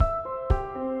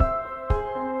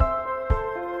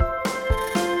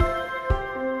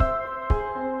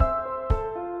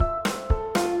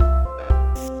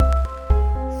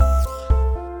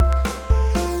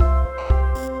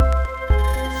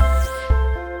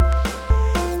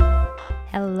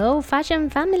Hello, fashion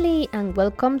family, and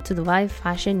welcome to Dubai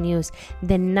Fashion News,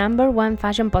 the #1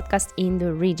 fashion podcast in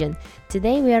the region.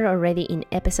 Today, we are already in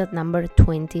episode number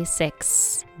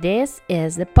 26. This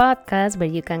is the podcast where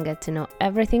you can get to know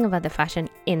everything about the fashion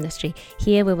industry.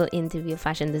 Here, we will interview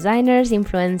fashion designers,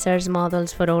 influencers,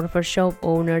 models, photographers, shop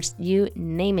owners, you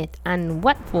name it, and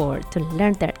what for, to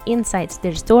learn their insights,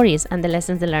 their stories, and the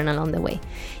lessons they learn along the way.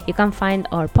 You can find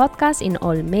our podcast in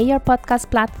all major podcast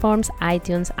platforms,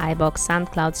 iTunes, iBox,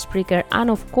 SoundCloud, Spreaker,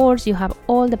 and of course, you have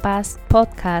all the past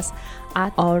podcasts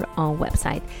at our own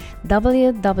website,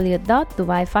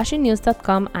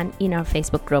 www.dubaifashionnews.com, and in our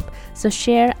Facebook group. So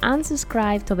share and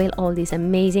subscribe to avail all this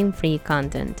amazing free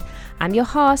content. I'm your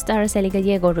host, Araceli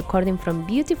Gallego, recording from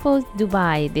beautiful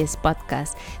Dubai, this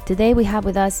podcast. Today we have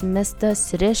with us Mr.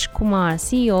 Suresh Kumar,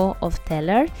 CEO of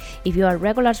Teller. If you are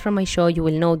regulars from my show, you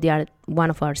will know they are one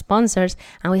of our sponsors,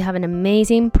 and we have an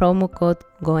amazing promo code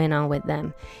going on with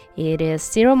them. It is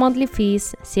 0 monthly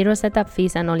fees, 0 setup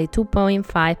fees, and only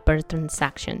 2.5 per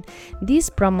transaction. This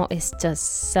promo is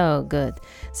just so good.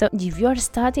 So if you are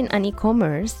starting an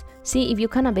e-commerce, see if you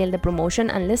can avail the promotion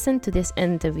and listen to this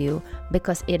interview,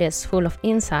 because it is full of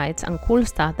insights and cool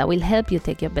stuff that will help you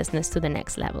take your business to the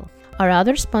next level. Our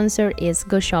other sponsor is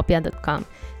GoShopia.com.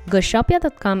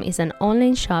 GoShopia.com is an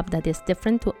online shop that is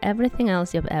different to everything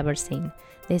else you've ever seen.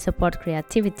 They support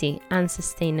creativity and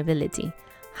sustainability.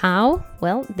 How?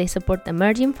 Well, they support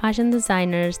emerging fashion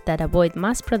designers that avoid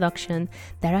mass production,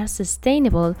 that are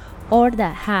sustainable, or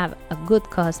that have a good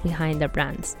cause behind their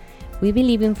brands. We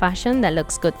believe in fashion that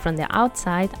looks good from the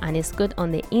outside and is good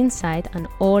on the inside and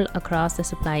all across the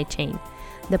supply chain.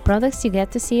 The products you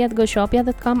get to see at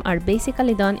GoShopia.com are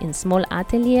basically done in small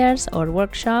ateliers or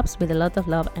workshops with a lot of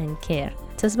love and care.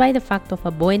 Just by the fact of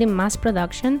avoiding mass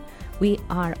production, we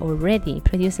are already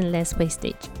producing less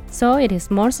wastage. So it is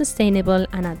more sustainable,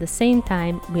 and at the same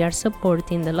time, we are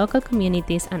supporting the local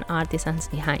communities and artisans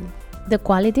behind. The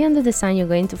quality and the design you're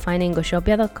going to find in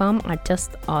GoShopia.com are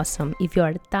just awesome. If you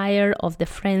are tired of the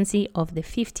frenzy of the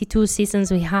 52 seasons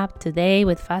we have today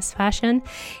with fast fashion,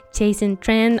 chasing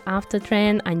trend after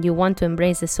trend, and you want to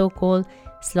embrace the so-called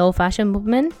slow fashion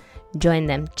movement, join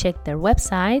them. Check their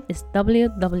website, it's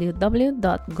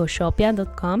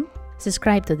www.goshopia.com.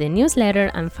 Subscribe to the newsletter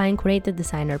and find creative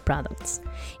designer products.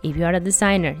 If you are a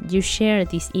designer, you share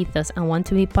this ethos and want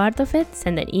to be part of it,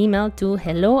 send an email to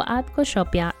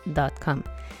hello@goshopia.com.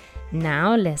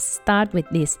 Now let's start with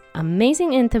this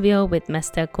amazing interview with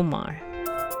Mr. Kumar.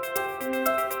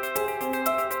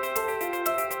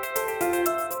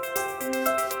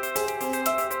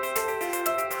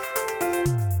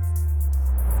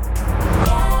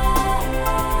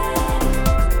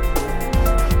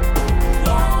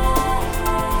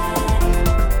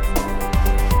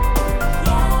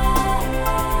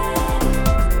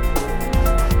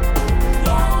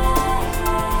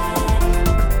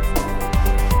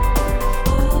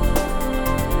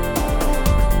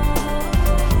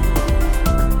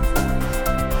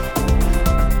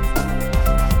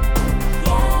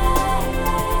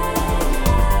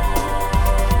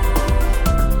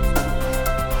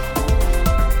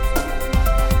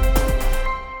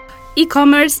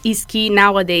 E-commerce is key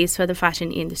nowadays for the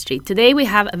fashion industry. Today we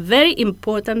have a very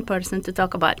important person to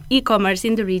talk about e-commerce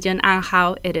in the region and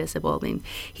how it is evolving.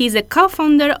 He's a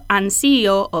co-founder and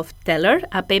CEO of Teller,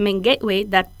 a payment gateway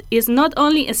that is not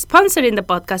only sponsoring the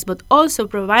podcast but also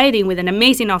providing with an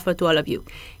amazing offer to all of you.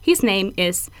 His name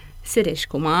is Suresh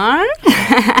Kumar.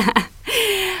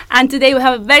 And today we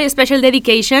have a very special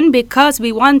dedication because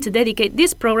we want to dedicate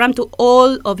this program to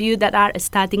all of you that are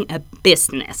starting a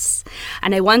business.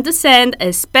 And I want to send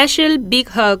a special big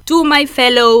hug to my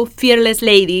fellow fearless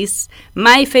ladies,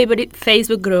 my favorite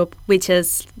Facebook group, which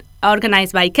is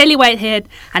organized by Kelly Whitehead.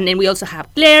 And then we also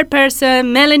have Claire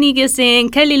Person, Melanie Gissing,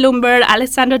 Kelly Lumber,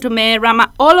 Alexandra Tomei,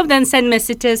 Rama. All of them send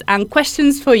messages and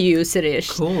questions for you,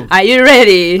 Suresh. Cool. Are you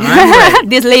ready? I'm ready.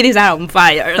 These ladies are on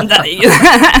fire, I'm telling you.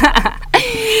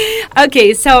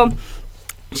 Okay, so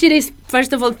Suresh,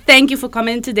 first of all, thank you for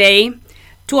coming today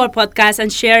to our podcast and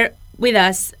share with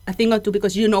us a thing or two,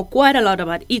 because you know quite a lot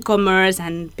about e-commerce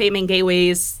and payment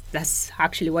gateways. That's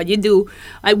actually what you do.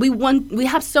 We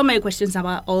have so many questions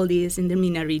about all this in the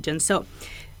MENA region. So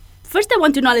first I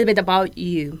want to know a little bit about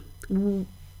you.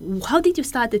 How did you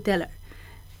start the Teller?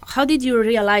 How did you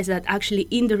realize that actually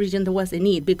in the region there was a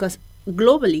need? Because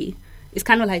globally it's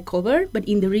kind of like covered, but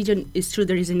in the region it's true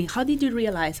there is a need. How did you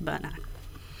realize about that?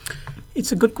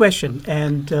 It's a good question.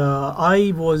 And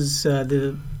I was at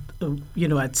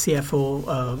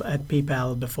CFO at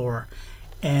PayPal before.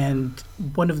 And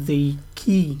one of the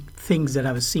key things that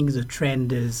I was seeing as a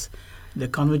trend is the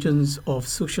convergence of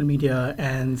social media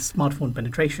and smartphone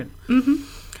penetration.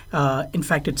 In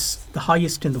fact, it's the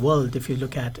highest in the world if you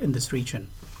look at in this region.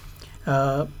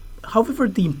 However,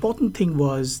 the important thing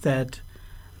was that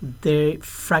the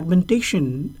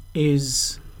fragmentation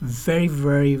is very,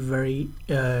 very, very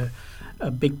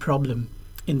a big problem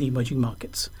in the emerging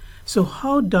markets. So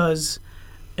how does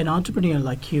an entrepreneur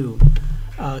like you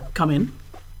come in,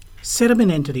 set up an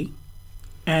entity,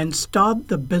 and start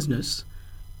the business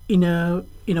in a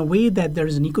way that there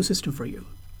is an ecosystem for you?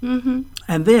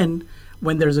 And then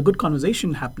when there's a good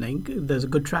conversation happening, there's a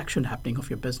good traction happening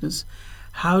of your business,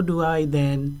 how do I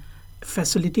then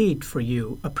facilitate for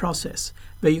you a process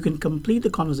where you can complete the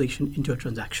conversation into a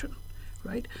transaction,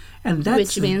 right? And that's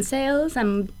which means sales,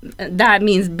 and that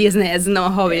means business,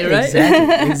 not hobby, right?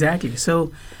 Exactly.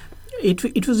 So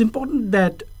it was important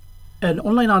that an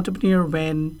online entrepreneur,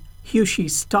 when he or she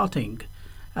is starting,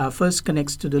 first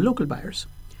connects to the local buyers.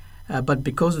 But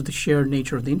because of the sheer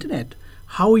nature of the internet,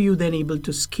 how are you then able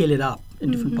to scale it up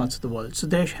in different parts of the world? So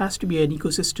there has to be an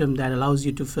ecosystem that allows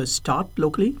you to first start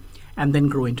locally and then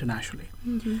grow internationally.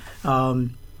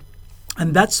 And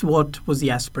that's what was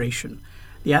the aspiration.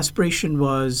 The aspiration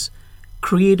was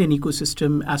create an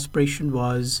ecosystem. Aspiration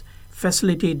was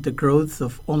facilitate the growth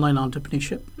of online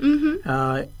entrepreneurship.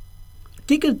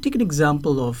 Take an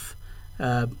example of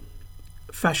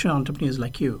fashion entrepreneurs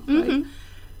like you. Right?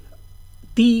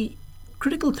 The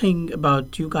critical thing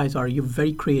about you guys are you're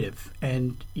very creative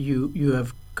and you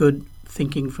have good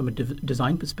thinking from a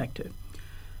design perspective.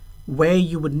 Where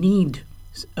you would need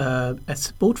a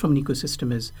support from an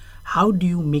ecosystem is how do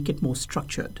you make it more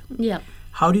structured?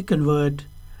 How do you convert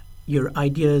your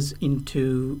ideas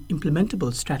into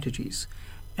implementable strategies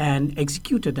and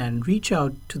execute it and reach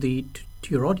out to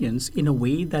your audience in a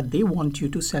way that they want you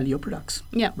to sell your products?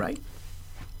 Right?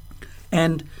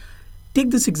 And take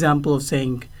this example of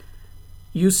saying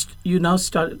you now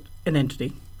start an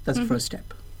entity. That's the first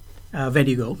step. Where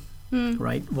do you go?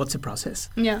 Right? What's the process?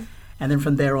 And then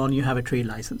from there on, you have a trade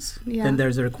license. Then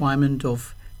there's a requirement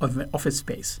of office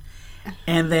space.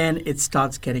 And then it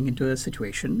starts getting into a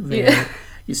situation where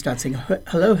you start saying,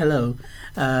 hello.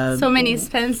 So many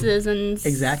expenses and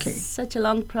exactly. Such a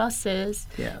long process.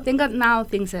 I think that now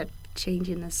things are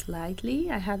changing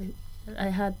slightly. I heard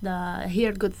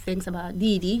good things about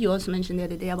Didi. You also mentioned the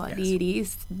other day about Didi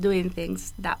is doing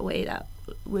things that way that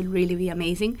will really be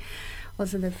amazing.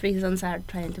 Also, the free zones are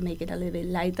trying to make it a little bit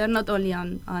lighter, not only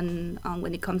on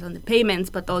when it comes on the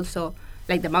payments, but also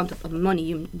like the amount of money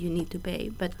you need to pay.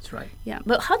 But that's right. Yeah.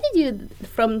 But how did you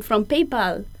from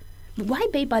PayPal? Why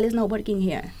PayPal is not working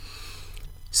here?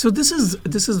 So this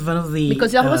is one of the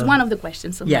because that was one of the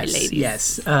questions of my ladies.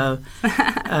 Yes.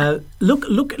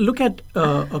 Look at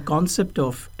a concept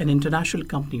of an international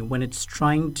company when it's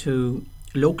trying to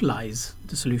localize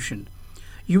the solution.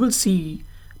 You will see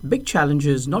big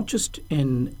challenges not just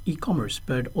in e-commerce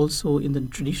but also in the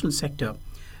traditional sector,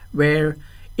 where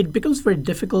it becomes very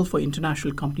difficult for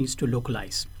international companies to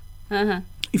localize.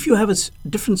 If you have a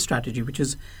different strategy, which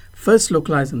is first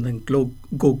localize and then go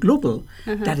global,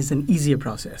 that is an easier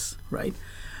process, right?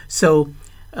 So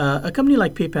a company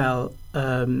like PayPal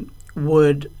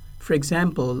would, for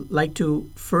example, like to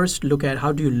first look at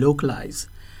how do you localize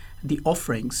the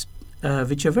offerings,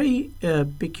 which are very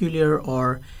peculiar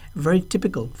or very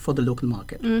typical for the local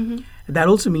market. That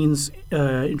also means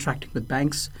interacting with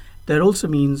banks. That also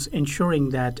means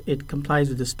ensuring that it complies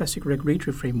with the specific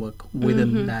regulatory framework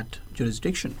within that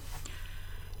jurisdiction.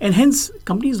 And hence,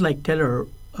 companies like Teller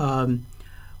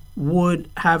would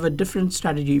have a different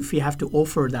strategy if you have to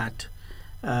offer that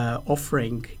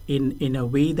offering in a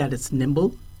way that is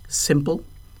nimble, simple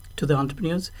to the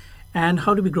entrepreneurs. And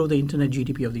how do we grow the internet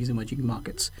GDP of these emerging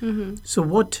markets? So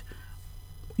what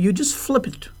you just flip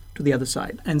it to the other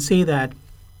side and say that,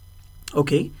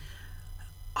 okay,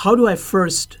 how do I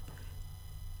first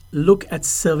look at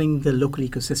serving the local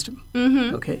ecosystem?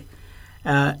 Okay,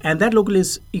 and that local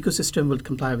ecosystem will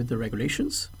comply with the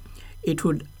regulations. It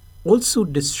would also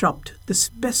disrupt the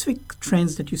specific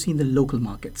trends that you see in the local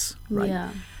markets,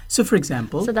 right? So, for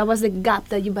example... So that was the gap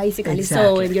that you basically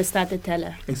saw when you started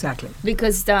Teller. Exactly.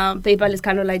 Because PayPal is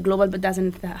kind of like global but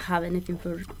doesn't have anything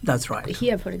for... That's right.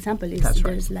 Here, for example,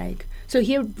 there's like... So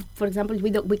here, for example,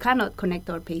 we cannot connect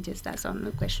our pages. That's on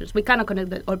the questions. We cannot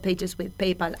connect our pages with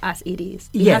PayPal as it is.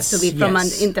 It has to be from an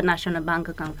international bank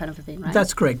account kind of a thing, right?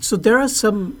 That's correct. So there are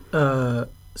some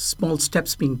small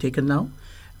steps being taken now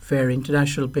where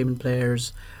international payment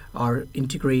players are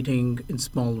integrating in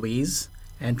small ways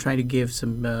and trying to give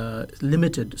some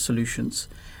limited solutions.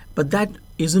 But that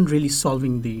isn't really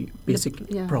solving the basic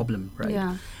problem,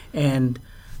 right? And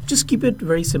just keep it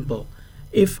very simple.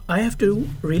 If I have to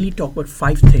really talk about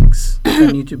 5 things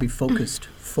that need to be focused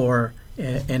for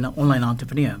an online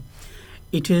entrepreneur,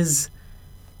 it is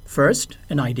first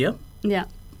an idea. Yeah.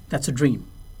 That's a dream.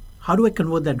 How do I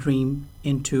convert that dream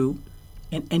into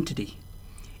an entity,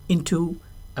 into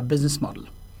a business model?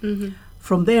 Mm-hmm.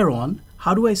 From there on,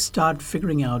 how do I start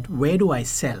figuring out where do I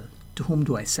sell? To whom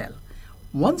do I sell?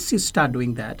 Once you start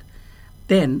doing that,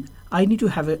 then I need to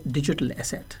have a digital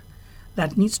asset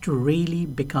that needs to really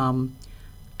become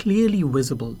clearly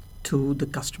visible to the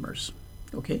customers.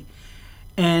 Okay?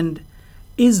 And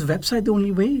is website the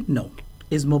only way? No.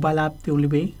 Is mobile app the only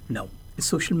way? No. Is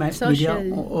social media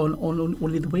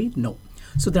only the way? No.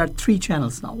 So there are 3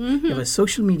 channels now. Mm-hmm. You have a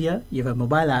social media, you have a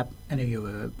mobile app, and you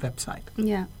have a website.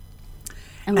 Yeah.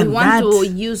 And we want to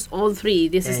use all 3.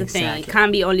 This is the thing. It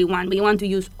can't be only one. We want to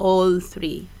use all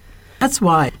 3. That's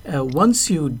why once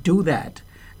you do that,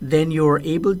 then you're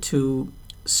able to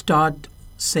start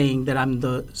saying that I'm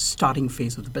the starting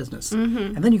phase of the business.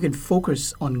 Mm-hmm. And then you can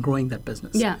focus on growing that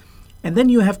business. Yeah. And then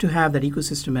you have to have that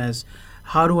ecosystem as,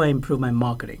 how do I improve my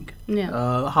marketing?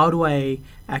 Yeah. How do I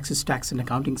access tax and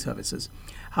accounting services?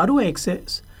 How do I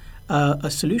access a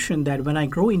solution that when I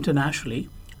grow internationally,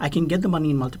 I can get the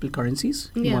money in multiple currencies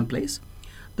in one place.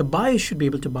 The buyers should be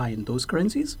able to buy in those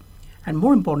currencies. And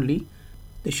more importantly,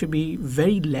 there should be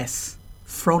very less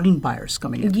fraudulent buyers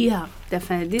coming in. Yeah,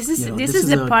 definitely. This is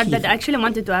the part that I actually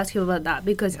wanted to ask you about that,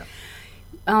 because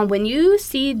when you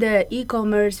see the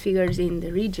e-commerce figures in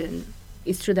the region,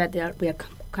 it's true that we are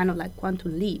kind of like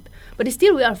quantum leap, but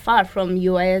still we are far from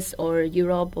US or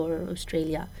Europe or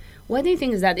Australia. What do you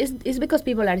think is that? Is because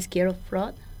people are scared of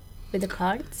fraud with the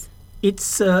cards?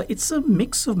 It's a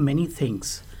mix of many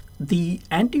things. The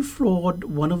anti-fraud,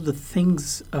 one of the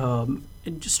things,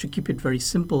 just to keep it very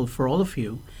simple for all of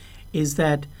you, is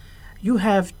that you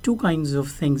have 2 kinds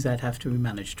of things that have to be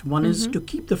managed. One is to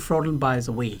keep the fraudulent buyers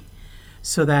away,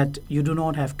 so that you do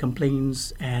not have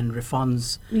complaints and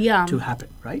refunds to happen,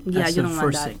 right? Yeah, that's you the don't want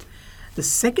first that. thing. The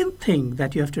second thing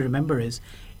that you have to remember is,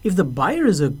 if the buyer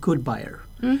is a good buyer,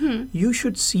 you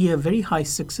should see a very high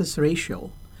success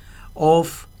ratio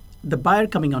of the buyer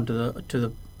coming onto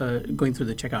the going through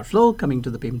the checkout flow, coming to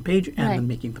the payment page, and then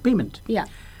making the payment. Yeah.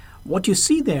 What you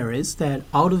see there is that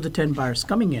out of the 10 buyers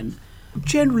coming in,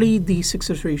 generally the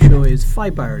success ratio is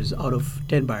 5 buyers out of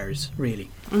 10 buyers, really.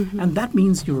 And that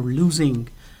means you're losing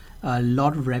a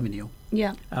lot of revenue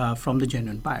from the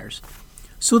genuine buyers.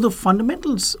 So the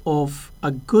fundamentals of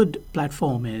a good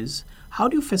platform is, how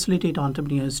do you facilitate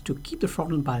entrepreneurs to keep the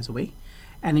fraudulent buyers away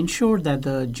and ensure that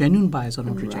the genuine buyers are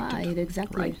not rejected? Right,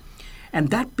 exactly. Right? And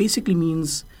that basically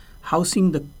means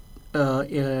housing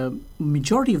the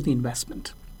majority of the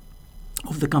investment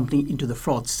of the company into the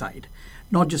fraud side,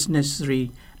 not just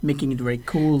necessarily making it very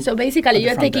cool. So basically,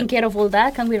 you're taking care of all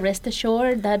that. Can we rest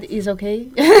assured that is okay?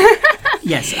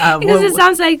 Yes. Because it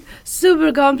sounds like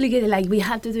super complicated. Like, we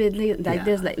have to do it like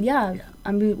this. Like,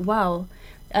 I mean, wow.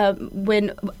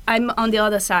 When I'm on the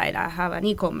other side, I have an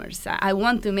e-commerce. I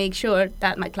want to make sure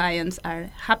that my clients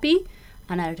are happy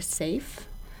and are safe.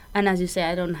 And as you say,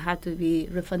 I don't have to be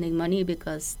refunding money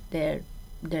because they're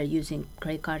using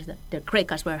credit cards. Their credit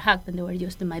cards were hacked and they were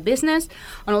used in my business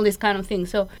and all these kind of things.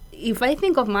 So if I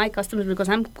think of my customers, because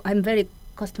I'm very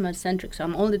customer centric, so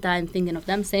I'm all the time thinking of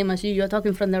them, same as you. You're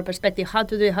talking from their perspective, how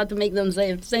to do it, how to make them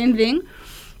say the same thing.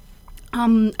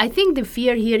 I think the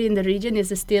fear here in the region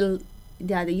is still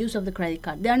the use of the credit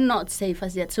card. They're not safe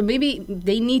as yet. So maybe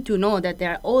they need to know that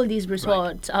there are all these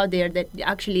resorts out there that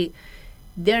actually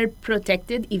they're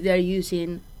protected if they're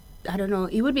using, I don't know,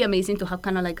 it would be amazing to have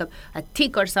kind of like a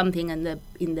tick or something in the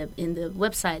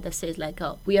website that says like,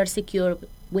 we are secure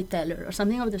with Teller or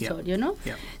something of the sort, you know?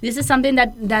 Yeah. This is something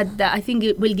that I think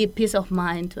it will give peace of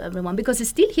mind to everyone, because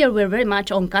still here we're very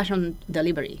much on cash on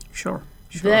delivery. Sure.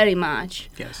 Very much.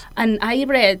 Yes. And I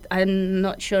read, I'm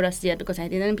not sure as yet because I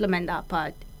didn't implement that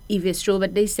part, if it's true,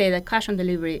 but they say that cash on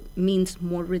delivery means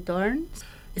more returns.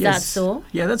 Is that so?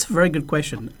 Yeah, that's a very good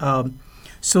question.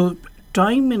 So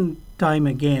time and time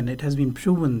again, it has been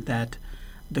proven that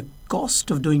the cost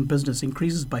of doing business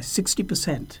increases by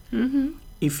 60%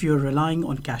 if you're relying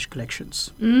on cash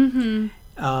collections. 60%?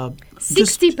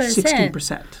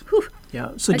 60%.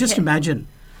 Yeah. So just imagine,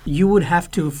 you would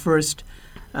have to first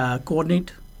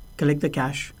coordinate, collect the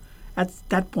cash. At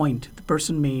that point, the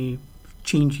person may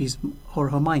change his or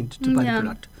her mind to buy the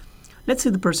product. Let's say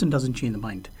the person doesn't change the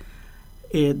mind.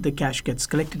 The cash gets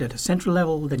collected at a central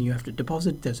level, then you have to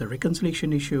deposit. There's a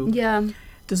reconciliation issue. Yeah.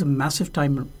 There's a massive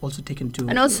time also taken to...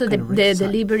 And also the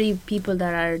delivery people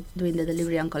that are doing the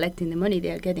delivery and collecting the money,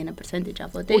 they are getting a percentage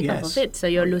of it. So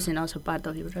you're losing also part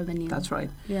of your revenue. That's right.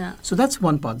 Yeah. So that's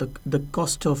one part, the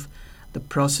cost of the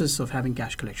process of having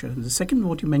cash collection. And the second,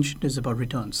 what you mentioned, is about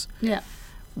returns. Yeah.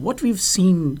 What we've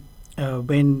seen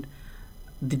when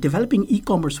the developing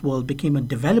e-commerce world became a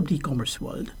developed e-commerce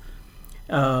world,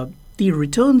 the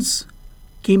returns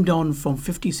came down from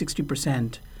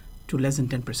 50-60% to less than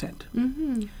 10%.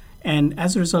 Mm-hmm. And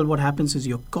as a result, what happens is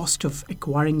your cost of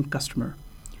acquiring a customer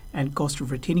and cost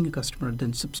of retaining a customer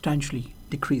then substantially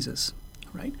decreases,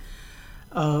 right?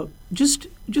 Just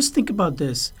think about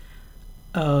this.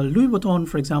 Louis Vuitton,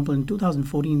 for example, in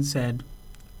 2014 said,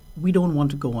 we don't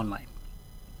want to go online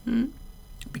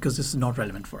because this is not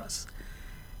relevant for us.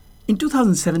 In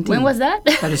 2017... When was that?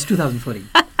 That is 2014,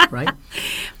 right?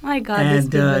 My God.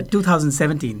 And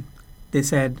 2017, they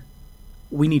said,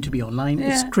 we need to be online.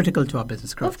 Yeah. It's critical to our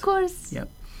business growth. Of course. Yep.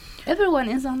 Everyone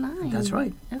is online. That's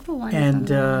right. Everyone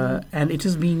is online. And it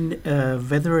has been,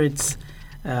 whether it's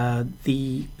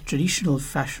the traditional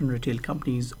fashion retail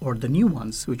companies or the new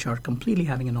ones, which are completely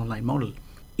having an online model,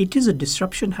 it is a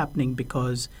disruption happening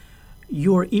because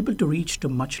you are able to reach to a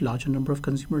much larger number of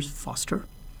consumers faster.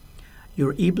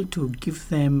 You're able to give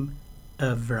them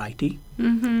a variety.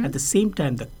 Mm-hmm. At the same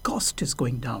time, the cost is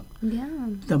going down. Yeah.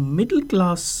 The middle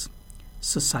class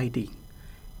society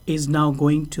is now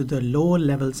going to the lower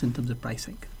levels in terms of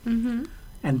pricing. Mm-hmm.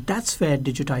 And that's where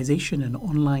digitization and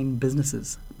online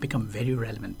businesses become very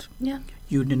relevant. Yeah.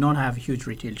 You do not have huge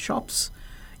retail shops.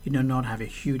 You do not have a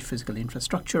huge physical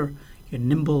infrastructure. You're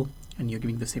nimble and you're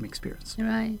giving the same experience.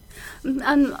 Right.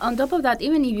 And on top of that,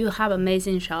 even if you have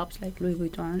amazing shops like Louis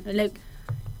Vuitton, like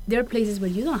there are places where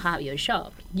you don't have your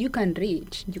shop. You can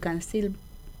reach. You can still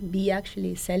be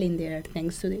actually selling there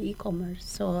thanks to the e-commerce.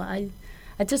 So I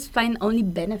just find only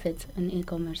benefits in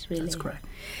e-commerce, really. That's correct.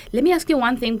 Let me ask you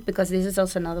one thing, because this is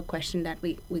also another question that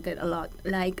we get a lot.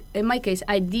 Like, in my case,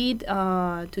 I did,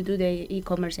 to do the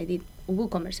e-commerce, I did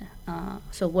WooCommerce,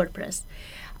 so WordPress.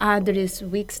 There is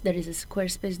Wix, there is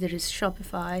Squarespace, there is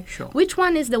Shopify. Sure. Which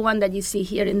one is the one that you see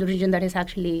here in the region that is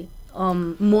actually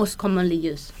most commonly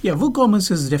used? Yeah,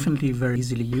 WooCommerce is definitely very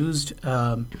easily used.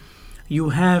 You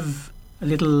have a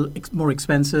little more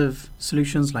expensive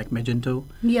solutions like Magento.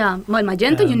 Yeah, well,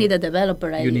 Magento, you need a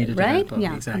developer, You need a right? developer,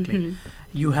 Yeah, exactly. Mhm.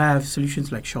 You have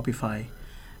solutions like Shopify,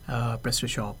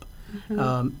 PrestaShop.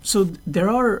 So there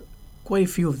are quite a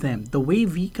few of them. The way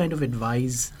we kind of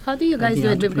advise... How do you guys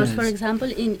the do it? Because, for entrepreneurs- example,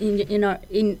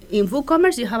 in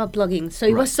WooCommerce, you have a plugin. So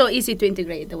it was Right. so easy to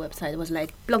integrate the website. It was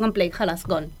like plug and play, halas,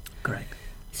 gone. Correct.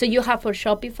 So you have for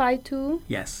Shopify too?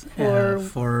 Yes.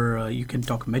 For- You can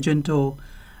talk Magento.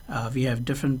 We have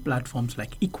different platforms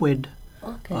like Equid.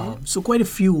 Okay. So quite a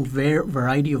few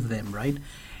variety of them, right?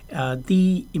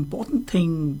 The important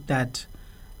thing that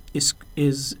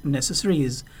is necessary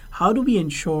is how do we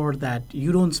ensure that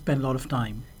you don't spend a lot of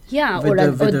time yeah, with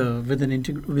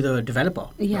a developer?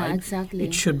 yeah, right? exactly.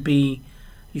 It should be,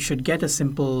 you should get a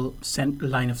simple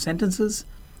line of sentences,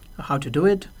 how to do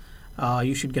it.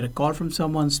 You should get a call from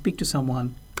someone, speak to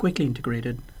someone, quickly integrate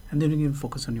it, and then you can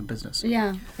focus on your business.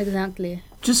 Yeah, exactly.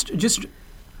 Just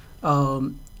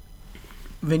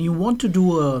when you want to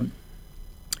do a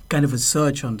kind of a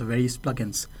search on the various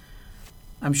plugins,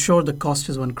 I'm sure the cost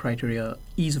is one criteria,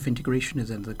 ease of integration is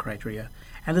another criteria,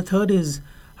 and the third is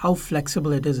how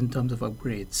flexible it is in terms of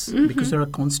upgrades, because there are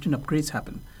constant upgrades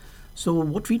happen. So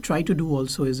what we try to do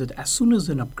also is that as soon as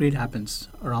an upgrade happens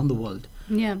around the world,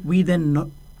 Yeah. we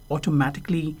then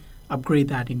automatically upgrade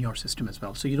that in your system as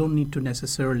well. So you don't need to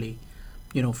necessarily,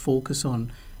 focus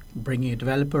on bringing a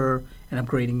developer and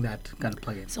upgrading that kind of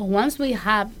plugin. So once we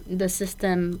have the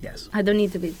system, Yes. I don't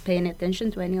need to be paying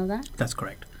attention to any of that? That's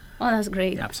correct. Oh, that's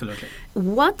great. Absolutely.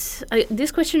 What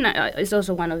this question is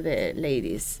also one of the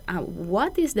ladies.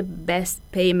 What is the best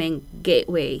payment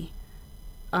gateway?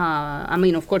 I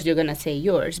mean, of course, you're gonna say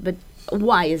yours, but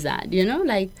why is that?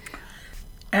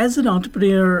 As an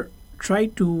entrepreneur, try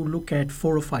to look at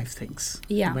 4 or 5 things.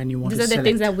 Yeah. When you want These to are the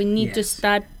things select. that we need to Yes.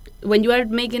 start. When you are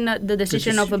making the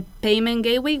decision of a decision. payment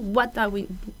gateway, what are we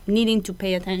needing to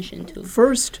pay attention to?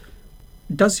 First,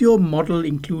 does your model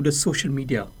include a social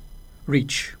media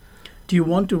reach? Do you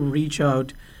want to reach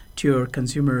out to your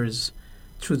consumers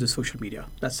through the social media?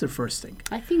 That's the first thing.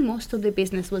 I think most of the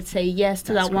business would say yes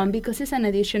to That's that one right. because it's an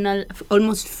additional,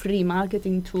 almost free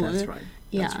marketing tool. That's right.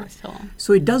 Yeah. That's right. So.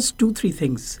 So it does 2-3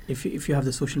 things if you have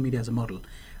the social media as a model.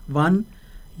 One,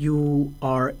 you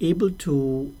are able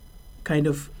to kind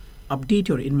of update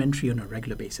your inventory on a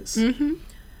regular basis. Mm-hmm.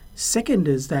 Second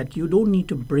is that you don't need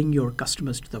to bring your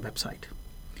customers to the website.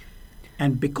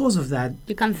 And because of that,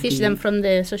 You can fish them from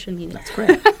the social media. that's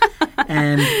correct.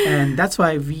 and that's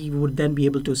why we would then be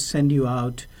able to send you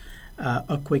out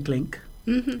a quick link.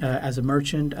 Mm-hmm. As a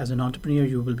merchant, as an entrepreneur,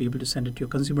 you will be able to send it to your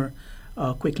consumer.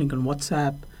 A quick link on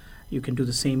WhatsApp. You can do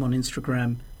the same on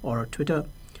Instagram or Twitter.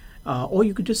 Or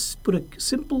you could just put a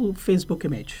simple Facebook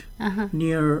image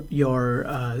near your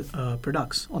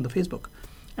products on the Facebook.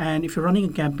 And if you're running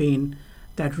a campaign,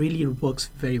 that really works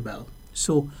very well.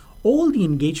 So all the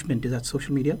engagement is at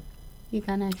social media. You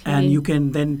can actually... And you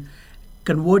can then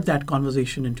convert that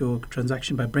conversation into a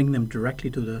transaction by bringing them directly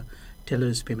to the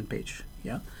teller's payment page.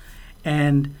 Yeah.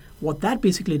 And what that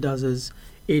basically does is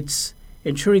it's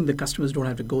ensuring the customers don't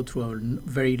have to go through a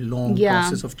very long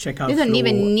process of checkout. They don't flow.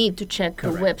 even need to check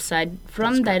Correct. the website.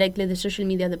 From directly the social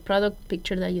media, the product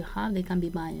picture that you have, they can be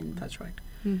buying. That's right.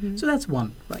 So that's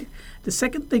one, right? The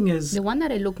second thing is... The one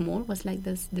that I look more was like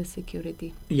this, the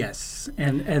security. Yes.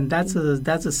 And that's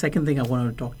the second thing I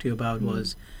wanted to talk to you about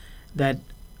was that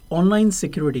online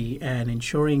security and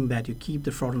ensuring that you keep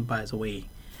the fraudulent buyers away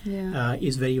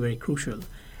is very, very crucial.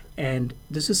 And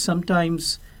this is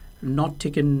sometimes not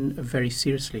taken very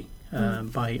seriously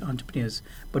by entrepreneurs.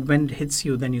 But when it hits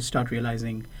you, then you start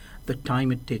realizing the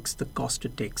time it takes, the cost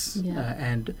it takes,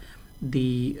 and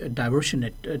the diversion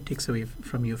it takes away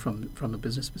from you from a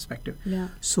business perspective. Yeah.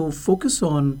 So focus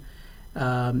on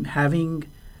having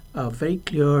a very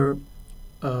clear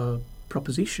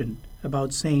proposition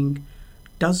about saying,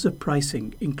 does the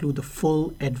pricing include the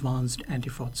full advanced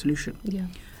anti-fraud solution? Yeah.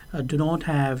 Do not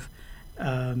have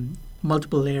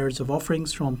multiple layers of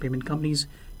offerings from payment companies.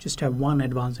 Just have one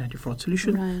advanced anti-fraud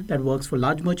solution that works for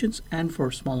large merchants and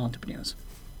for small entrepreneurs.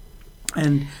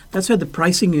 And that's why the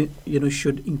pricing,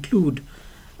 should include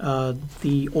all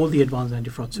the advanced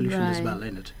anti-fraud solution as well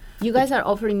in it. You guys are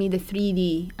offering me the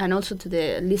 3D, and also to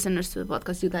the listeners to the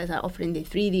podcast, you guys are offering the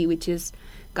 3D, which is,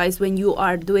 guys, when you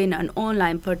are doing an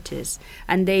online purchase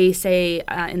and they say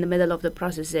in the middle of the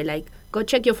process, they're like, go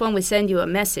check your phone, we send you a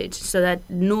message so that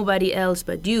nobody else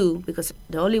but you, because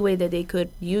the only way that they could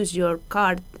use your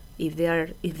card if there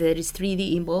is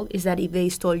 3D involved is that if they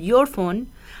stole your phone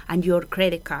and your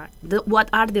credit card. What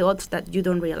are the odds that you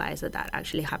don't realize that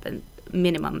actually happened?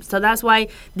 Minimum. So that's why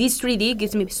this 3D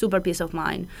gives me super peace of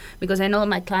mind, because I know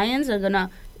my clients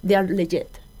they are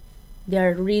legit. They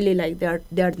are really like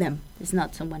they're them. It's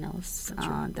not someone else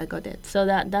that got it. So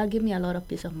that gives me a lot of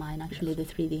peace of mind, actually, the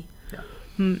 3D. Yeah.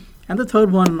 And the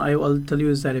third one I will tell you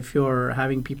is that if you're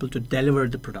having people to deliver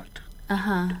the product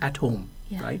at home,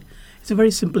 right? It's a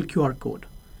very simple QR code.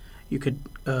 You could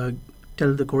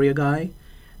tell the courier guy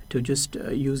to just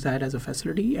use that as a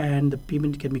facility, and the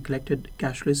payment can be collected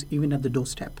cashless even at the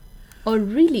doorstep. Oh,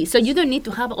 really? So you don't need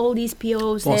to have all these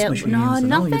POs POS there? machines. Nothing?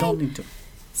 No, you don't need to.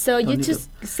 So you just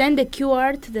send the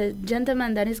QR to the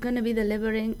gentleman that is going to be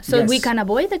delivering. So we can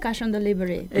avoid the cash on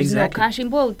delivery. There's no cash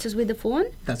involved, just with the phone?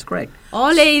 That's correct.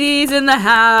 All ladies in the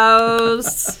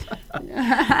house.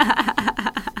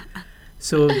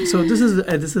 So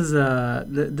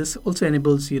this also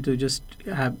enables you to just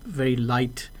have very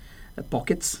light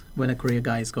pockets when a courier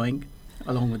guy is going,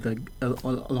 along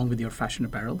with your fashion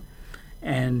apparel,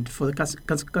 and for the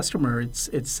customer,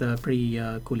 it's a pretty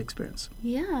cool experience.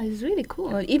 Yeah, it's really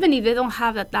cool. Even if they don't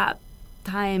have at that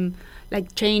time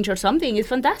like change or something, it's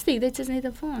fantastic. They just need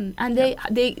a phone, and they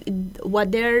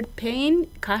what they're paying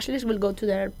cashless will go to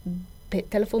their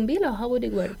telephone bill, or how would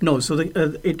it work? No, so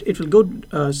it will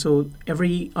go. So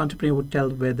every entrepreneur would tell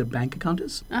where the bank account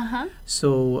is.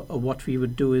 So what we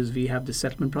would do is we have the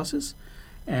settlement process,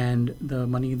 and the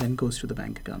money then goes to the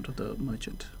bank account of the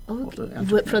merchant.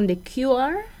 Okay. From the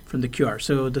QR? From the QR.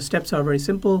 So the steps are very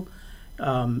simple.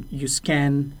 You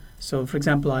scan. So, for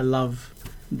example, I love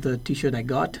the T-shirt I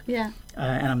got. Yeah.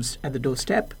 And I'm at the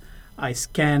doorstep. I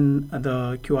scan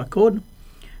the QR code.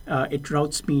 It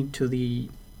routes me to the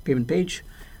payment page.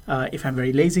 If I'm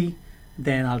very lazy,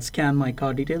 then I'll scan my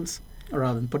card details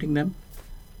rather than putting them.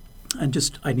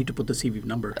 And I need to put the CVV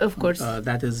number. Of course.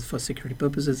 That is for security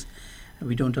purposes.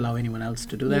 We don't allow anyone else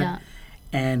to do that. Yeah.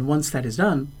 And once that is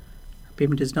done,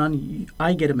 payment is done,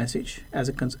 I get a message as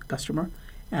a customer,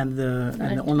 and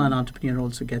the online entrepreneur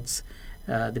also gets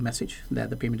the message that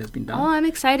the payment has been done. Oh, I'm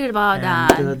excited about and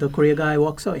that. The courier guy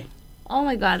walks away. Oh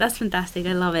my God, that's fantastic.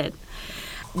 I love it.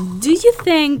 Do you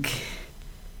think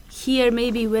here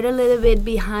maybe we're a little bit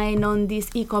behind on these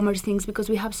e-commerce things because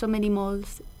we have so many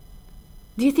malls?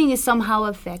 Do you think it's somehow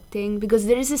affecting? Because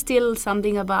there is still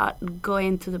something about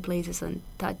going to the places and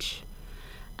touch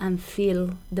and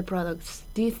feel the products.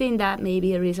 Do you think that may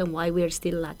be a reason why we're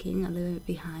still lacking, a little bit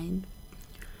behind?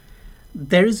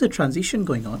 There is a transition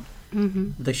going on.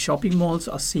 Mm-hmm. The shopping malls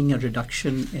are seeing a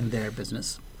reduction in their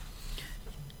business.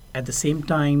 At the same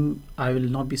time, I will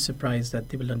not be surprised that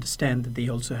they will understand that they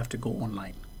also have to go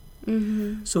online.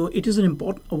 Mm-hmm. So it is an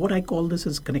important, what I call this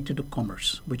is connected to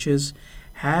commerce, which is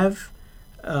have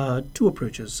two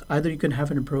approaches. Either you can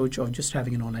have an approach of just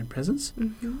having an online presence,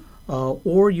 Mm-hmm.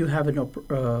 or you have an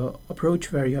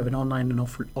approach where you have an online and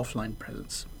offline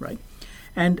presence, right?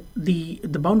 And the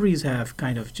boundaries have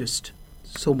kind of just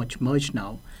so much merged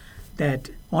now that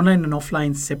online and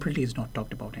offline separately is not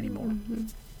talked about anymore. Mm-hmm.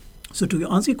 So to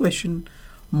answer your question,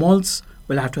 malls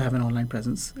will have to have an online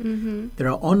presence. Mm-hmm. There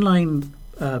are online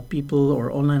people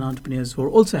or online entrepreneurs who are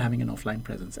also having an offline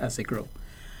presence as they grow.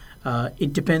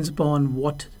 It depends upon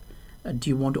what do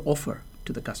you want to offer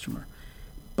to the customer.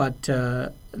 But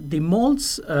the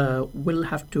malls will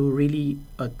have to really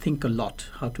think a lot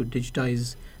how to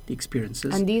digitize the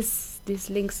experiences. And this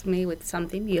links me with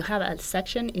something. You have a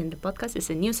section in the podcast. It's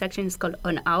a new section. It's called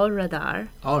On Our Radar.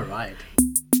 All right.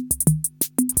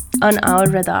 On Our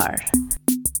Radar.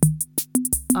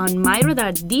 On my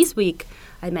radar this week,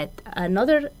 I met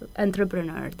another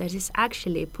entrepreneur that is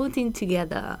actually putting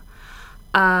together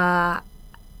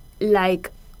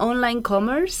like online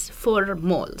commerce for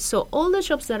malls. So all the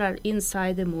shops that are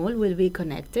inside the mall will be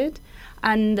connected,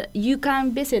 and you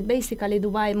can visit basically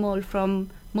Dubai Mall from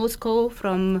Moscow,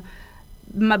 from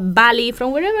Bali,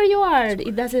 from wherever you are.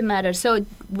 It doesn't matter. So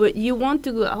you want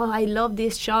to go, I love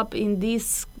this shop in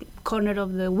this corner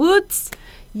of the woods.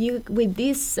 You with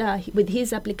his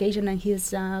application and his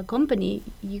company,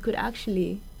 you could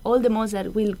actually, all the malls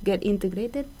that will get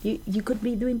integrated, you could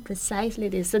be doing precisely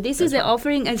this. So this is the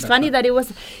offering. And it's funny that it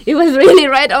was really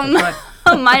right on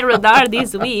my radar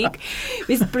this week.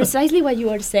 It's precisely what you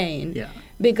are saying. Yeah.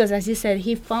 Because as you said,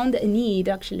 he found a need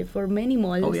actually for many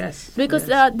malls. Oh yes. Because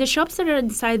yes. The shops that are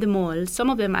inside the mall, some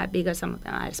of them are bigger, some of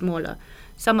them are smaller.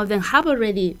 Some of them have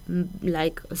already,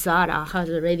 like Zara has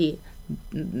already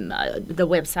the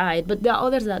website, but there are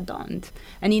others that don't.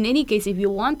 And in any case, if you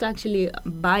want to actually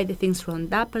buy the things from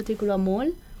that particular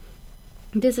mall,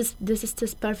 this is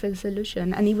just perfect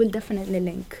solution, and it will definitely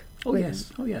link. Oh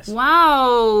yes. Oh yes.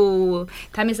 Wow,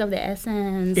 time is of the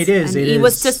essence. It is. And it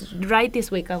was is. just right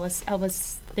this week. I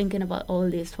was thinking about all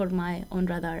this for my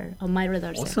radar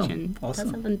section.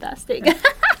 Awesome. That's fantastic.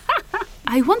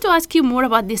 I want to ask you more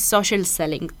about this social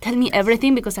selling. Tell me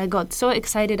everything, because I got so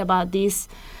excited about this.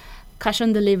 Cash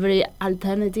on delivery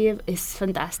alternative is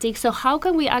fantastic. So how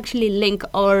can we actually link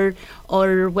our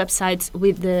websites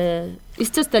with the? It's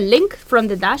just a link from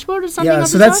the dashboard or something. Yeah,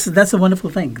 so that's a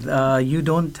wonderful thing. You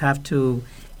don't have to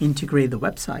integrate the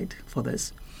website for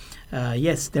this.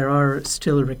 Yes, there are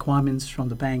still requirements from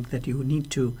the bank that you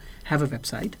need to have a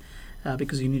website.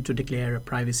 Because you need to declare a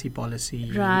privacy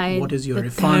policy. Right. What is your the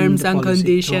refund terms and policy,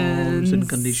 conditions. terms and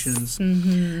conditions.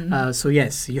 Mm-hmm. So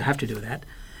yes, you have to do that.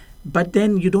 But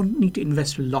then you don't need to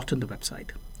invest a lot in the website.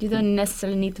 You don't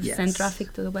necessarily need to Yes, send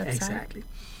traffic to the website. Exactly.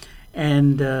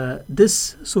 And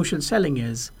this social selling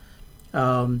is,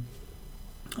 I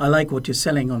like what you're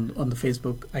selling on the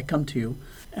Facebook. I come to you,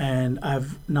 and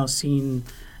I've now seen,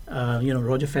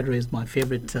 Roger Federer is my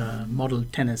favorite model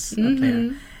tennis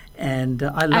player. And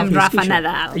I love his Rafa t-shirt.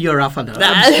 Nadal. You're Rafa Nadal.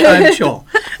 I'm sure.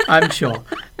 I'm sure.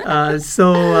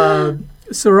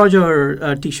 So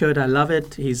Roger t-shirt, I love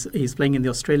it. He's playing in the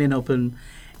Australian Open,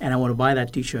 and I want to buy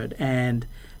that t-shirt. And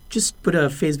just put a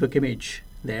Facebook image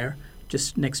there,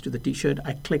 just next to the t-shirt.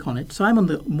 I click on it. So I'm on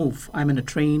the move. I'm in a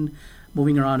train,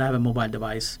 moving around. I have a mobile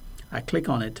device. I click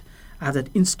on it. I have that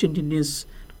instantaneous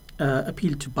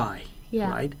appeal to buy,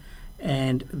 right?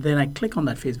 And then I click on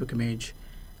that Facebook image.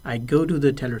 I go to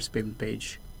the teller's payment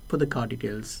page, put the card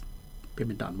details,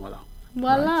 payment done, voila.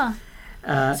 Voila.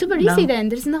 Right? Super easy then.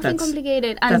 There's nothing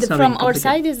complicated. And from our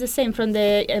side is the same. From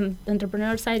the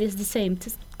entrepreneur side is the same.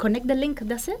 Just connect the link.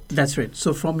 That's it. That's right.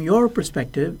 So from your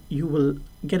perspective, you will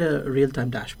get a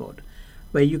real-time dashboard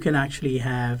where you can actually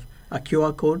have a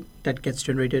QR code that gets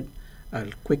generated, a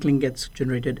quick link gets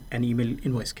generated, an email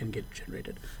invoice can get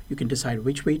generated. You can decide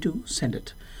which way to send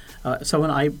it. If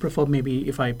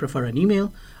I prefer an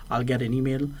email, I'll get an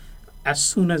email. As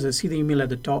soon as I see the email at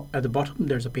the bottom,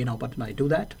 there's a pay now button. I do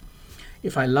that.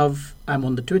 If I'm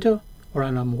on the Twitter or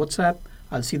I'm on WhatsApp,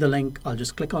 I'll see the link. I'll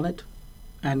just click on it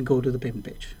and go to the payment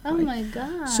page. Oh right? my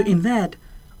God. So in that,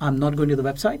 I'm not going to the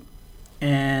website,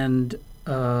 and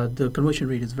the conversion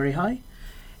rate is very high.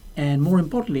 And more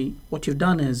importantly, what you've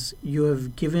done is you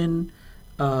have given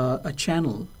a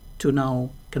channel to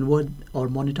now convert or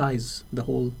monetize the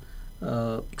whole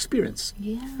experience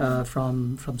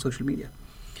from social media.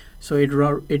 So it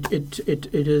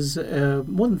is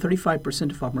more than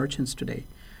 35% of our merchants today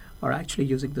are actually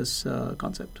using this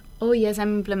concept. Oh yes,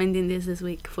 I'm implementing this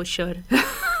week for sure.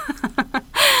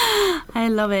 I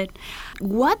love it.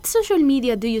 What social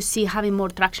media do you see having more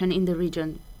traction in the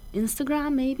region?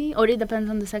 Instagram maybe, or it depends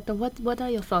on the sector. What are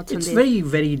your thoughts on this? It's very,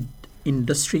 very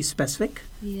industry specific.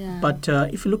 Yeah. But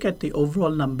if you look at the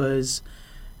overall numbers,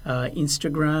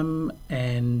 Instagram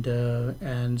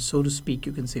and so to speak,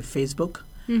 you can say Facebook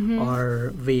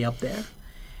are way up there.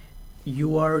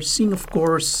 You are seeing, of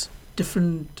course,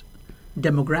 different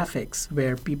demographics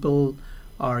where people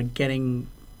are getting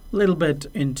a little bit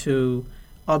into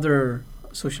other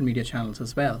social media channels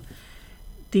as well.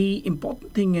 The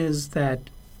important thing is that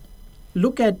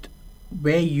look at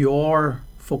where your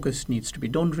focus needs to be.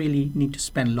 Don't really need to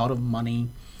spend a lot of money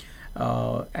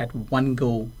at one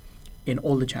go in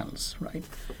all the channels, right?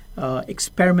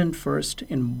 Experiment first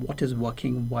in what is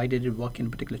working, why did it work in a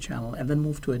particular channel, and then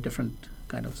move to a different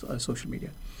kind of social media.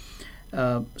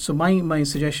 So my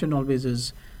suggestion always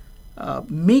is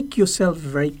make yourself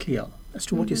very clear as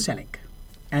to what you're selling.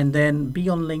 And then be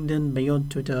on LinkedIn, be on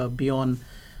Twitter, be on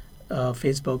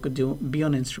Facebook, be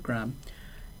on Instagram.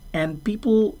 And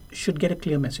people should get a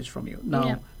clear message from you.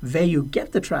 Now, where you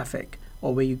get the traffic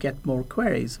or where you get more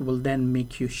queries will then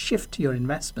make you shift your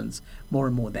investments more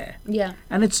and more there. Yeah.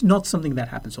 And it's not something that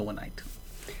happens overnight.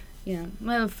 Yeah.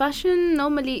 Well, fashion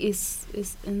normally is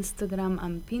Instagram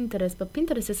and Pinterest, but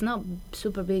Pinterest is not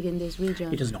super big in this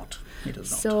region. It is not. It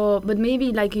is not. So, but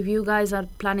maybe like if you guys are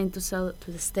planning to sell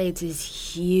to the States,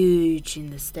 it's huge in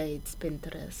the States,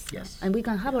 Pinterest. Yes. And we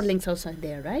can have our links also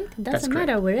there, right? It That's doesn't correct.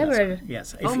 matter wherever.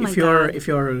 Yes. If If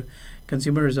your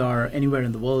consumers are anywhere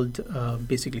in the world,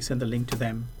 basically send the link to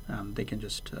them. They can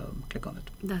just click on it.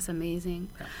 That's amazing.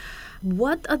 Yeah.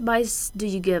 What advice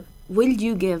will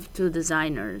you give to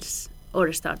designers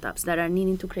or startups that are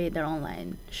needing to create their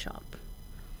online shop?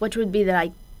 What would be the,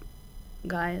 like,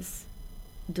 guys,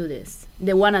 do this?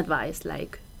 The one advice,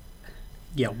 like...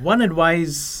 Yeah, one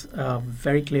advice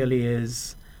very clearly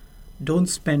is don't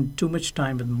spend too much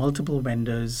time with multiple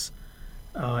vendors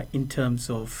in terms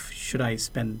of should I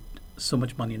spend so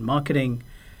much money in marketing?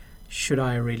 Should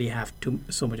I really have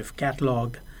so much of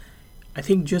catalog? I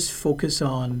think just focus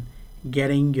on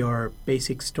getting your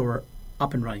basic store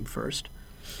up and running first.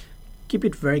 Keep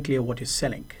it very clear what you're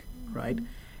selling, right?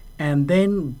 And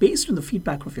then based on the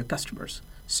feedback of your customers,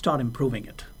 start improving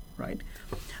it, right?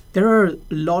 There are a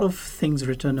lot of things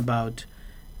written about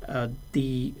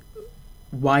the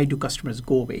why do customers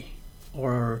go away,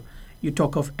 or you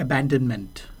talk of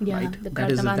abandonment, right? The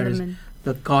cart abandonment.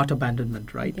 The cart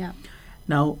abandonment, right? Yeah.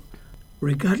 Now,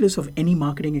 regardless of any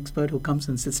marketing expert who comes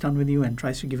and sits down with you and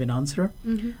tries to give an answer,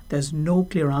 there's no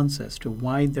clear answer as to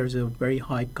why there's a very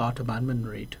high cart abandonment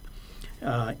rate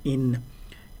on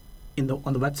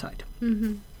the website.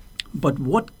 But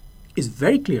what is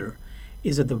very clear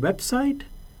is that the website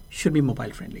should be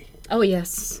mobile friendly. Oh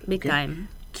yes, big time.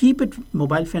 Keep it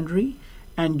mobile friendly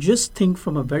and just think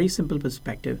from a very simple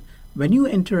perspective. When you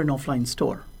enter an offline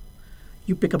store,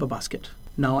 you pick up a basket.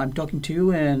 Now I'm talking to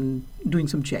you and doing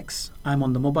some checks. I'm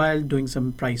on the mobile doing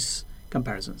some price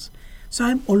comparisons. So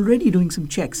I'm already doing some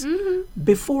checks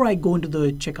before I go into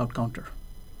the checkout counter,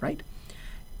 right?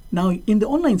 Now in the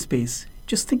online space,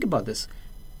 just think about this.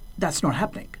 That's not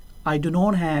happening. I do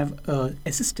not have an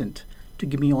assistant to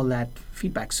give me all that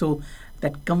feedback. So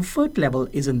that comfort level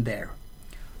isn't there.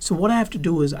 So what I have to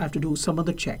do is I have to do some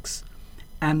other checks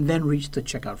and then reach the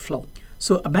checkout flow.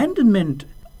 So abandonment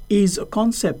is a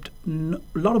concept a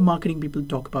lot of marketing people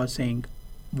talk about, saying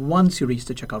once you reach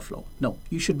the checkout flow. No,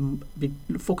 you should be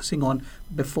focusing on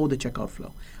before the checkout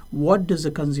flow. What does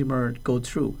the consumer go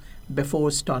through before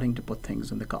starting to put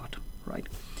things in the cart, right?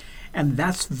 And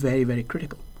that's very, very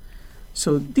critical.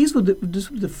 So these were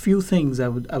the few things I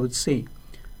would say,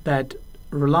 that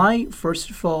rely first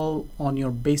of all on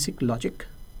your basic logic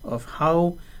of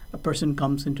how a person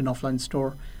comes into an offline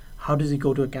store, how does he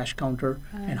go to a cash counter,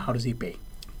 and how does he pay.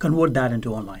 Convert that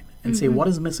into online and say what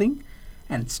is missing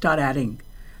and start adding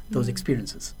those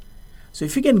experiences. So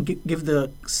if you can give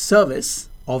the service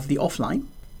of the offline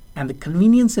and the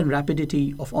convenience and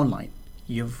rapidity of online,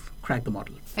 you've cracked the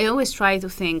model. I always try to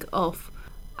think of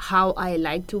how I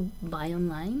like to buy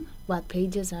online, what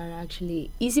pages are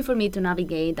actually easy for me to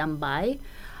navigate and buy.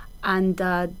 And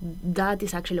that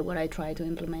is actually what I try to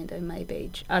implement in my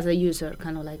page as a user.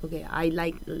 Kind of like, okay, I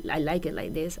like it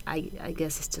like this. I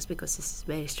guess it's just because it's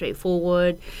very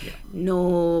straightforward,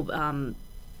 no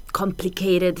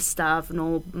complicated stuff,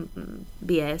 no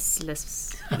BS.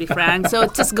 Let's be frank. So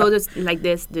just go like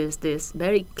this,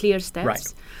 very clear steps.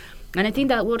 Right. And I think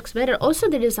that works better. Also,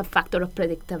 there is a factor of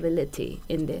predictability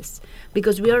in this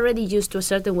because we're already used to a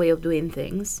certain way of doing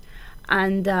things.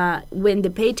 And when the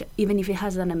page, even if it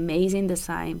has an amazing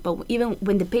design, but even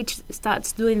when the page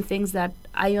starts doing things that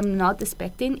I am not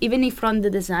expecting, even if from the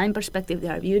design perspective they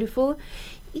are beautiful,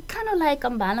 it kind of like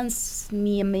unbalances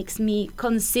me and makes me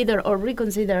consider or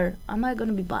reconsider, am I going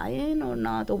to be buying or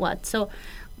not or what? So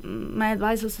my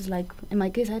advice was like, in my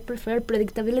case, I prefer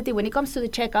predictability when it comes to the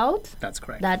checkout. That's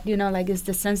correct. That, like is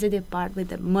the sensitive part with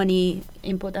the money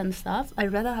input and stuff.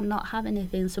 I'd rather not have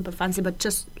anything super fancy, but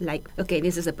just like, okay,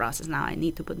 this is the process now. I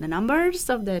need to put the numbers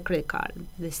of the credit card,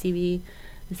 the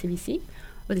CVC.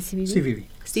 Or the CVV?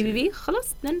 CVV,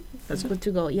 خلاص, then that's good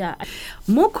to go. Yeah.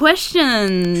 More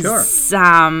questions. Sure.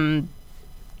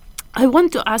 I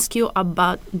want to ask you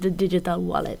about the digital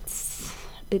wallets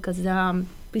because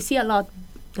we see a lot.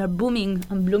 They're booming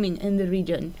and blooming in the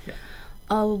region.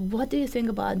 Yeah. What do you think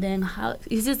about them? How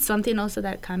is it something also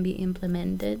that can be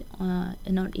implemented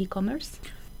in our e-commerce?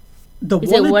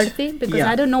 Is it worthy? Because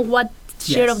I don't know what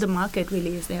share of the market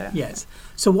really is there. Yes.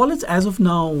 So wallets as of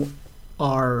now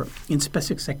are in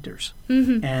specific sectors.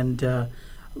 Mm-hmm. And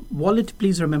wallet,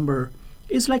 please remember,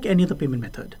 is like any other payment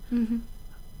method. Mm-hmm.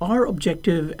 Our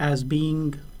objective as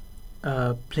being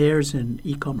players in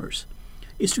e-commerce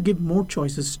is to give more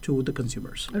choices to the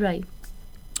consumers. Right.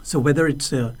 So whether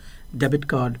it's a debit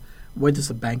card, whether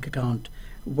it's a bank account,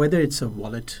 whether it's a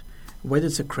wallet, whether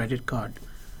it's a credit card,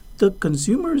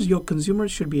 your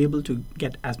consumers should be able to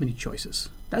get as many choices.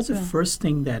 That's the first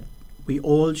thing that we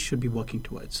all should be working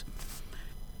towards.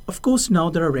 Of course, now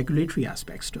there are regulatory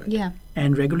aspects to it. Yeah.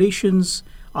 And regulations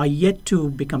are yet to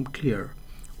become clear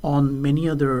on many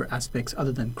other aspects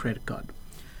other than credit card.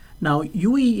 Now,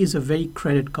 UAE is a very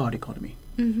credit card economy.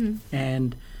 Mm-hmm.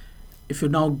 And if you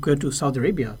now go to Saudi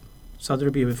Arabia,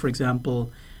 for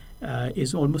example,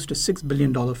 is almost a $6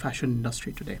 billion fashion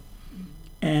industry today.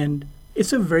 And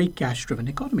it's a very cash-driven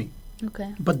economy.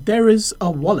 Okay. But there is a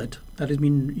wallet that has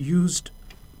been used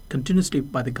continuously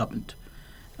by the government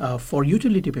for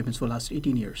utility payments for the last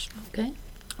 18 years. Okay.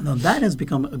 Now, that has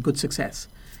become a good success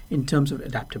in terms of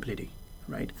adaptability,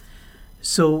 right?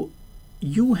 So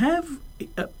you have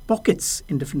pockets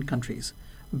in different countries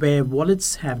where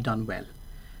wallets have done well.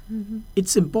 Mm-hmm.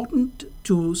 It's important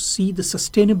to see the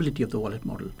sustainability of the wallet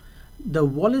model. The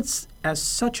wallets as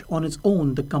such on its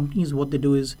own, the companies, what they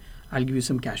do is, I'll give you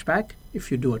some cash back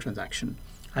if you do a transaction.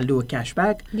 I'll do a cash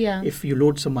back if you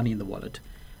load some money in the wallet.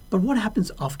 But what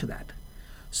happens after that?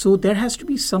 So there has to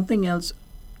be something else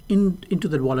into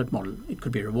the wallet model. It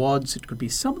could be rewards. It could be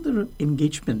some other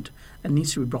engagement that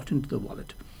needs to be brought into the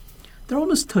wallet. There are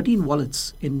almost 13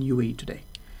 wallets in UAE today.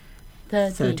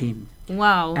 13.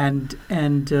 Wow. And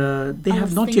they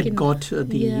have not yet got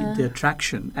the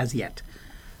traction as yet.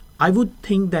 I would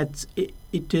think that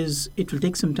it will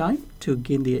take some time to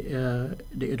gain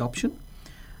the adoption.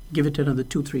 Give it another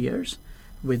 2-3 years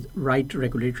with right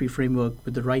regulatory framework,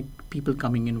 with the right people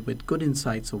coming in with good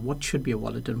insights of what should be a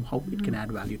wallet and how it can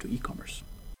add value to e-commerce.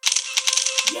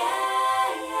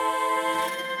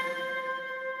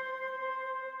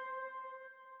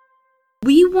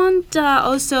 We want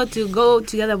also to go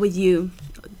together with you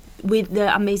with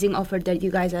the amazing offer that you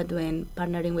guys are doing,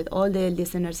 partnering with all the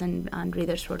listeners and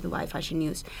readers for Dubai Fashion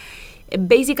News.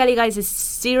 Basically, guys,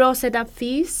 it's zero setup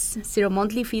fees, zero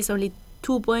monthly fees, only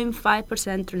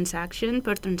 2.5%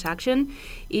 per transaction.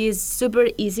 Is super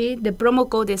easy. The promo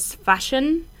code is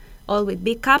FASHION, all with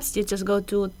big caps. You just go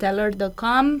to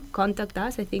teller.com, contact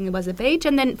us. I think it was the page,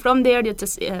 and then from there you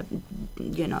just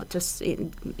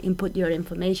input your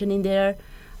information in there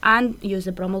and use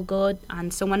the promo code.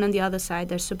 And someone on the other side,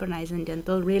 they're super nice and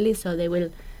gentle, really. So they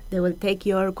will take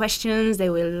your questions.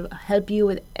 They will help you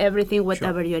with everything,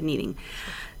 whatever you're needing.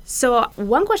 So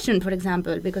one question, for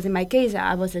example, because in my case,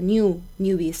 I was a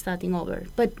newbie starting over.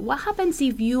 But what happens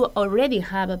if you already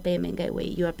have a payment gateway?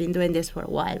 You have been doing this for a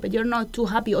while, but you're not too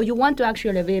happy, or you want to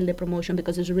actually avail the promotion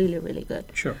because it's really, really good.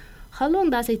 Sure. How long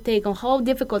does it take, or how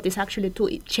difficult is actually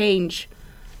to change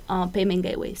payment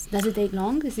gateways? Does it take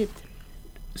long? Is it?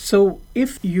 So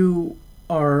if you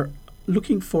are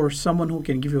looking for someone who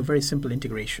can give you a very simple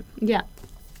integration,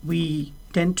 we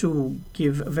tend to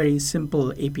give a very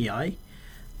simple API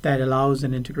that allows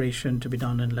an integration to be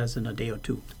done in less than a day or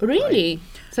two. Really? Right?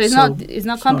 So it's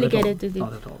not complicated to do.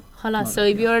 Not at all. So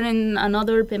if you're in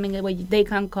another payment gateway, they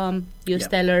can come use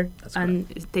Teller, and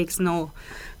it takes no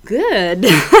good.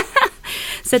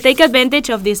 So take advantage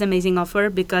of this amazing offer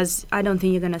because I don't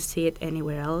think you're going to see it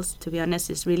anywhere else. To be honest,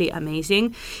 it's really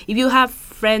amazing. If you have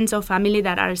friends or family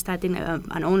that are starting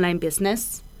an online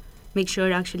business, make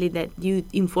sure actually that you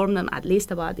inform them at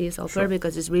least about this offer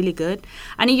because it's really good.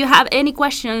 And if you have any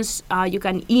questions, you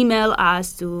can email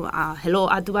us to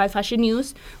hello@Dubai Fashion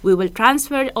News. We will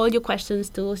transfer all your questions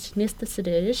to Mr.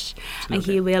 Suresh, and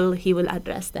he will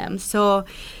address them. So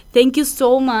thank you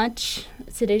so much,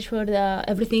 Suresh, for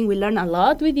everything. We learned a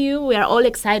lot with you. We are all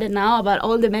excited now about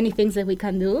all the many things that we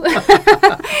can do,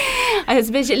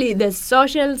 especially the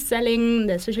social selling,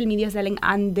 the social media selling,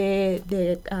 and the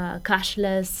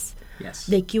cashless. Yes.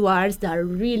 The QRs that are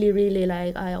really, really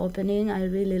like eye-opening. I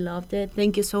really loved it.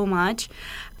 Thank you so much.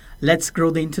 Let's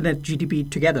grow the internet GDP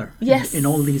together. Yes. In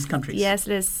all these countries. Yes,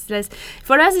 let's.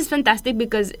 For us, it's fantastic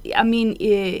because, I mean,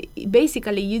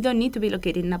 basically, you don't need to be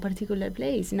located in a particular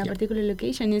place, in a particular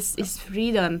location. It's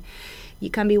freedom. You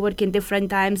can be working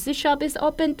different times. The shop is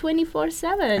open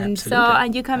 24/7. So,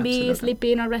 and you can be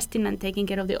sleeping or resting and taking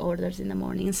care of the orders in the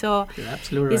morning. So, you're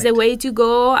absolutely it's right. a way to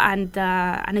go, and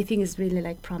I think it's really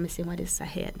like promising what is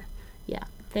ahead. Yeah.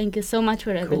 Thank you so much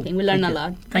for everything. We learned a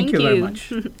lot. Thank you very much.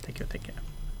 Thank you. Take care.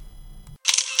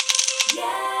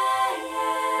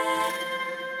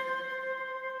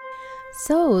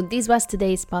 So, this was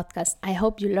today's podcast. I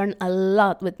hope you learned a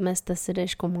lot with Mr.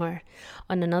 Suresh Kumar.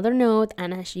 On another note,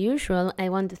 and as usual, I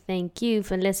want to thank you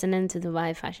for listening to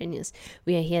Dubai Fashion News.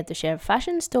 We are here to share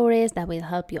fashion stories that will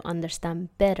help you understand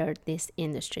better this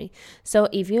industry. So,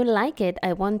 if you like it,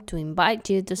 I want to invite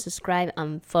you to subscribe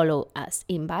and follow us.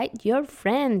 Invite your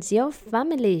friends, your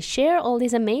family, share all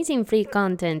this amazing free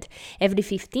content. Every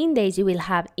 15 days, you will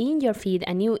have in your feed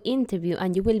a new interview,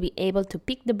 and you will be able to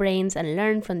pick the brains and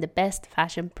learn from the best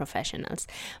fashion professionals.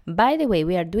 By the way,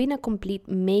 we are doing a complete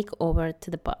makeover to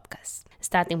the podcast,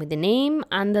 starting with the name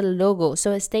and the logo.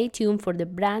 So stay tuned for the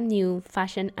brand new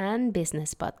fashion and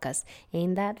business podcast.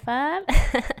 Ain't that fab?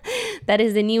 That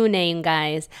is the new name,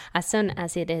 guys. As soon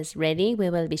as it is ready, we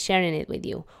will be sharing it with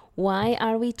you. Why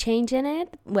are we changing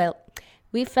it? Well,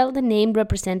 we felt the name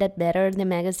represented better the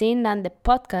magazine than the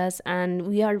podcast, and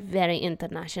we are very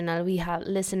international. We have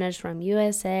listeners from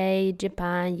USA,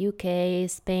 Japan, UK,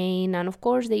 Spain, and of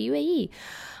course the UAE.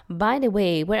 By the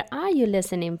way, where are you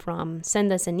listening from?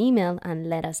 Send us an email and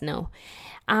let us know.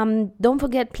 Don't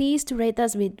forget, please, to rate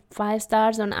us with 5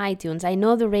 stars on iTunes. I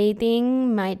know the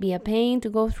rating might be a pain to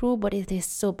go through, but it is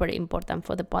super important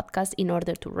for the podcast in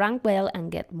order to rank well and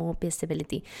get more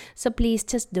visibility. So please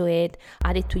just do it.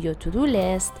 Add it to your to-do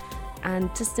list.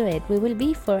 And just do it. We will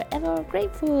be forever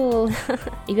grateful.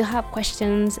 If you have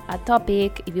questions, a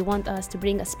topic, if you want us to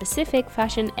bring a specific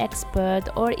fashion expert,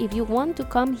 or if you want to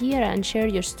come here and share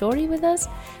your story with us,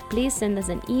 please send us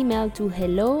an email to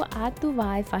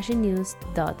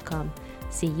hello@dubaifashionnews.com.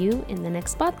 See you in the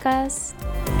next podcast.